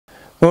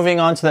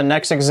Moving on to the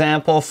next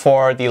example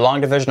for the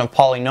long division of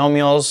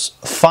polynomials,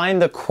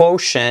 find the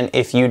quotient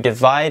if you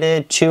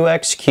divided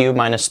 2x cubed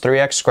minus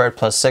 3x squared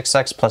plus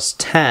 6x plus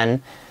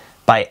 10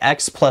 by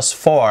x plus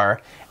 4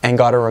 and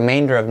got a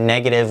remainder of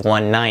negative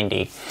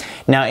 190.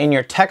 Now in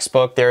your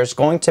textbook there's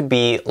going to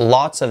be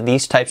lots of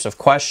these types of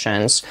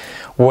questions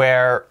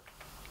where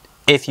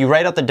if you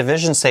write out the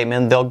division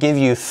statement, they'll give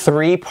you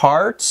 3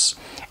 parts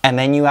and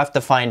then you have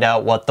to find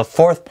out what the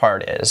 4th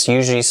part is.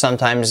 Usually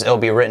sometimes it'll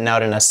be written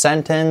out in a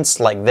sentence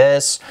like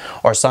this,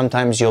 or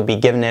sometimes you'll be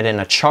given it in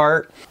a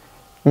chart.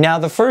 Now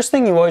the first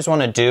thing you always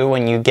want to do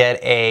when you get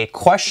a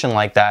question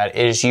like that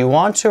is you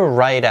want to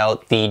write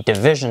out the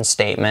division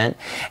statement,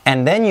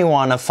 and then you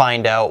want to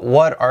find out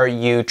what are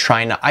you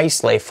trying to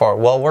isolate for.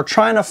 Well, we're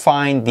trying to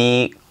find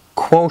the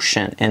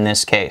quotient in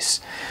this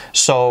case.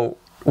 So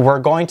we're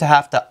going to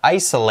have to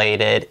isolate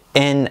it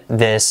in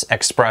this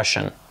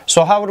expression.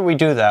 So how would we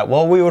do that?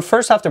 Well, we would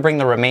first have to bring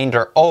the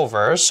remainder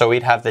over, so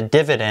we'd have the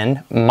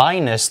dividend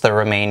minus the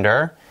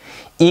remainder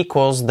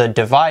equals the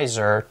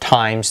divisor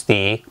times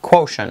the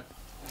quotient.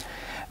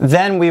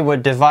 Then we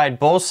would divide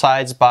both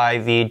sides by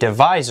the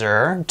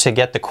divisor to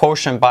get the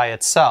quotient by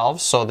itself,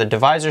 so the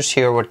divisors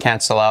here would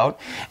cancel out,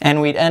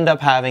 and we'd end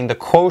up having the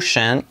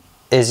quotient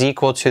is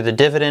equal to the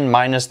dividend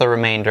minus the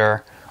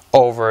remainder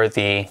over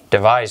the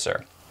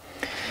divisor.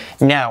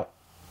 Now,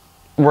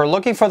 we're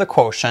looking for the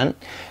quotient,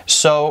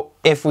 so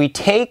if we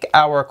take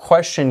our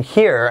question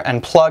here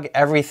and plug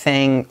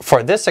everything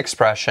for this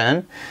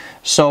expression,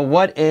 so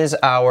what is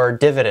our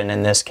dividend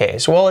in this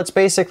case? Well, it's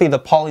basically the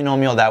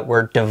polynomial that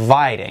we're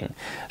dividing.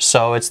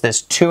 So it's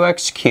this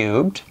 2x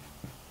cubed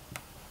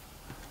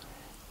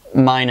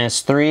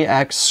minus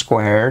 3x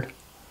squared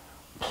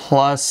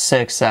plus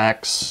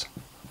 6x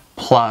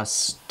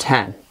plus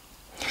 10.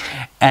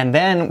 And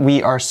then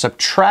we are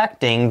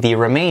subtracting the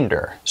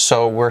remainder.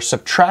 So we're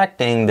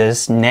subtracting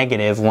this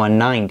negative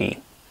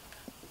 190.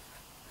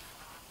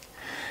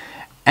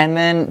 And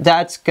then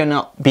that's going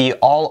to be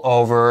all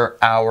over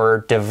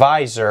our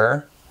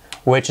divisor,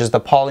 which is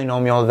the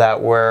polynomial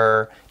that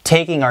we're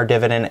taking our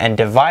dividend and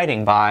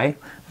dividing by,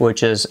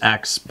 which is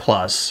x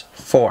plus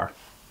 4.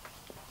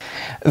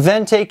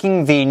 Then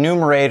taking the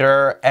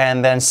numerator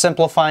and then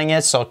simplifying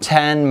it, so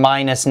 10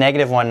 minus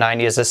negative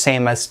 190 is the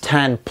same as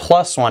 10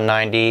 plus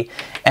 190,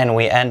 and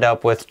we end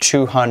up with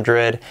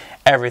 200.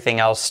 Everything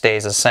else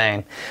stays the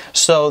same.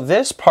 So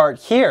this part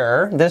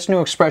here, this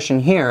new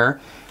expression here,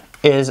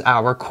 is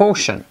our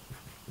quotient,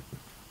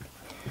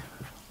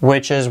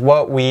 which is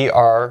what we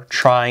are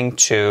trying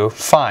to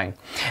find.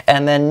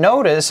 And then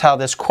notice how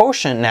this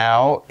quotient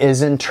now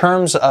is in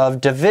terms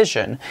of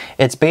division.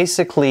 It's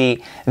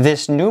basically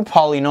this new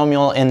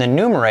polynomial in the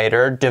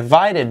numerator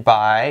divided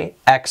by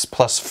x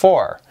plus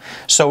 4.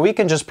 So we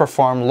can just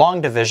perform long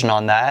division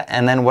on that,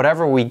 and then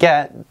whatever we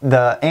get,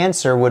 the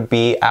answer would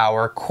be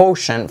our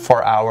quotient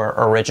for our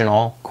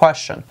original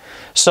question.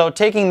 So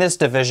taking this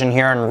division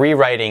here and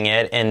rewriting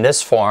it in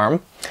this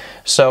form,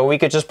 so we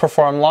could just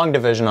perform long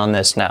division on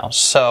this now.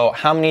 So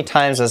how many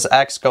times does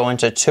x go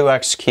into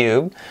 2x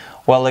cubed?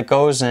 Well, it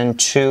goes in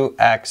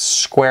 2x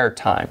squared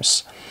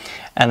times.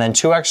 And then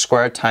 2x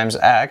squared times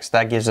x,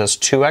 that gives us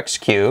 2x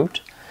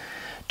cubed.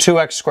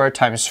 2x squared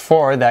times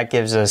 4, that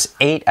gives us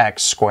 8x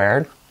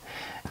squared.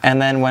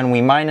 And then when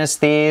we minus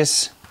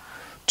these,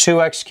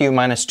 2x cubed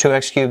minus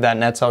 2x cubed, that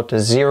nets out to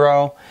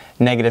 0.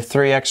 Negative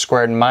 3x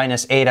squared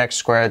minus 8x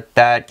squared,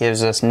 that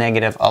gives us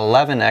negative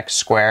 11x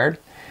squared.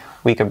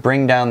 We could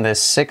bring down this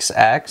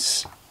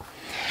 6x.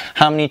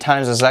 How many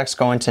times does x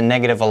go into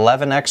negative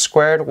 11x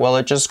squared? Well,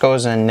 it just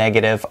goes in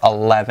negative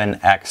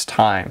 11x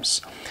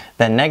times.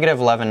 Then negative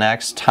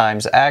 11x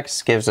times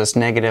x gives us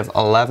negative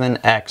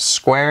 11x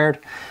squared.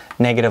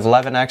 Negative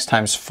 11x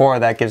times 4,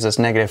 that gives us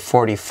negative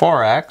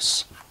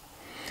 44x.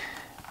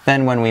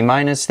 Then when we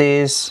minus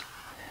these,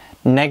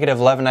 negative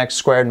 11x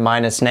squared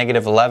minus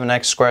negative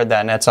 11x squared,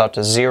 that nets out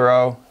to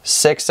 0.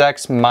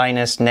 6x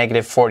minus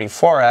negative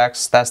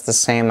 44x, that's the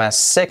same as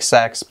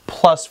 6x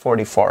plus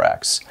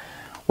 44x,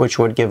 which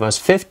would give us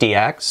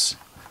 50x.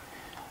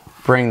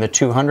 Bring the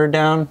 200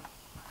 down.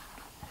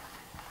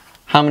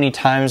 How many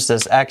times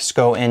does x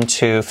go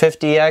into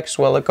 50x?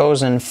 Well, it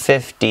goes in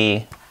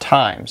 50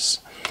 times.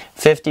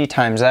 50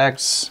 times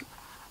x,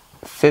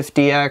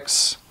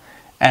 50x,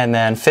 and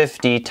then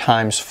 50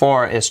 times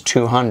 4 is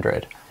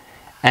 200.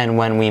 And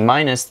when we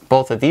minus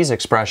both of these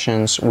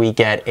expressions, we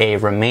get a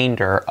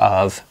remainder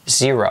of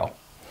 0.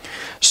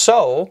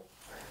 So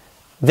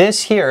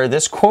this here,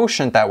 this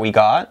quotient that we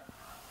got,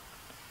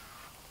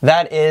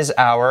 that is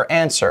our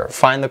answer.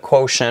 Find the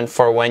quotient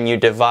for when you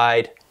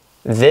divide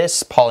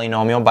this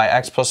polynomial by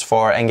x plus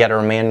 4 and get a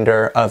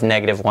remainder of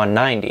negative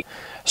 190.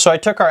 So I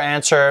took our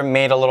answer,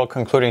 made a little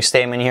concluding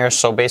statement here.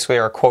 So basically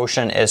our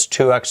quotient is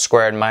 2x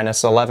squared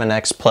minus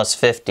 11x plus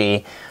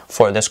 50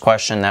 for this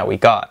question that we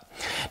got.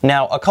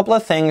 Now, a couple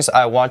of things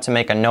I want to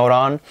make a note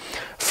on.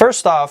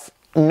 First off,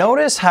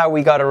 notice how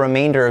we got a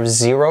remainder of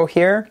 0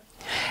 here.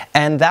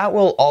 And that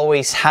will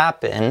always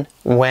happen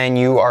when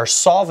you are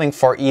solving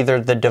for either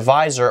the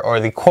divisor or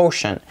the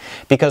quotient,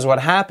 because what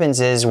happens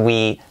is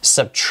we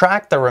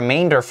subtract the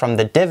remainder from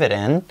the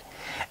dividend,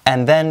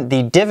 and then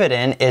the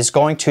dividend is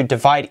going to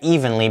divide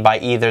evenly by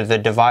either the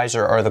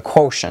divisor or the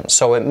quotient.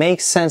 So it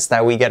makes sense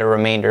that we get a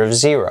remainder of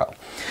 0.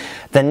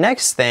 The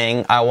next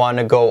thing I want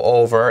to go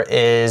over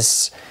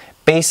is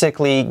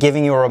basically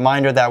giving you a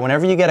reminder that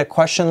whenever you get a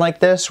question like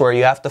this where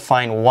you have to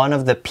find one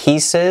of the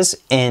pieces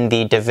in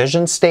the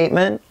division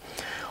statement,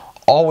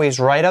 always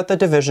write out the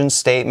division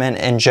statement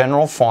in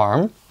general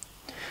form.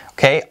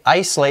 Okay,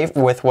 isolate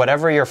with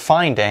whatever you're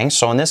finding.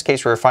 So in this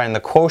case, we're finding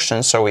the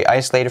quotient, so we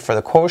isolated for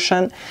the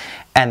quotient,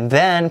 and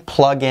then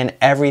plug in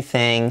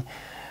everything,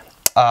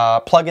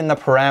 plug in the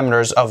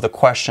parameters of the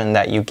question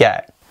that you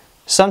get.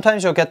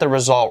 Sometimes you'll get the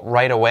result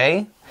right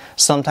away.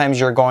 Sometimes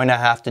you're going to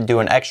have to do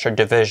an extra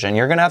division.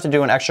 You're going to have to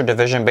do an extra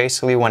division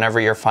basically whenever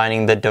you're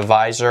finding the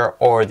divisor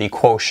or the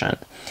quotient.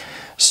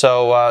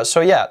 So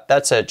yeah,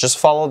 that's it. Just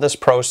follow this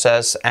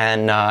process,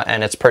 and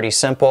it's pretty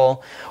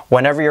simple.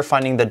 Whenever you're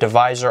finding the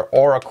divisor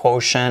or a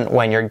quotient,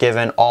 when you're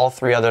given all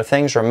three other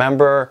things,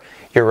 remember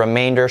your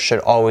remainder should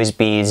always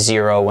be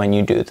 0 when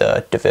you do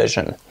the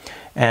division.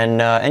 And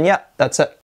yeah, that's it.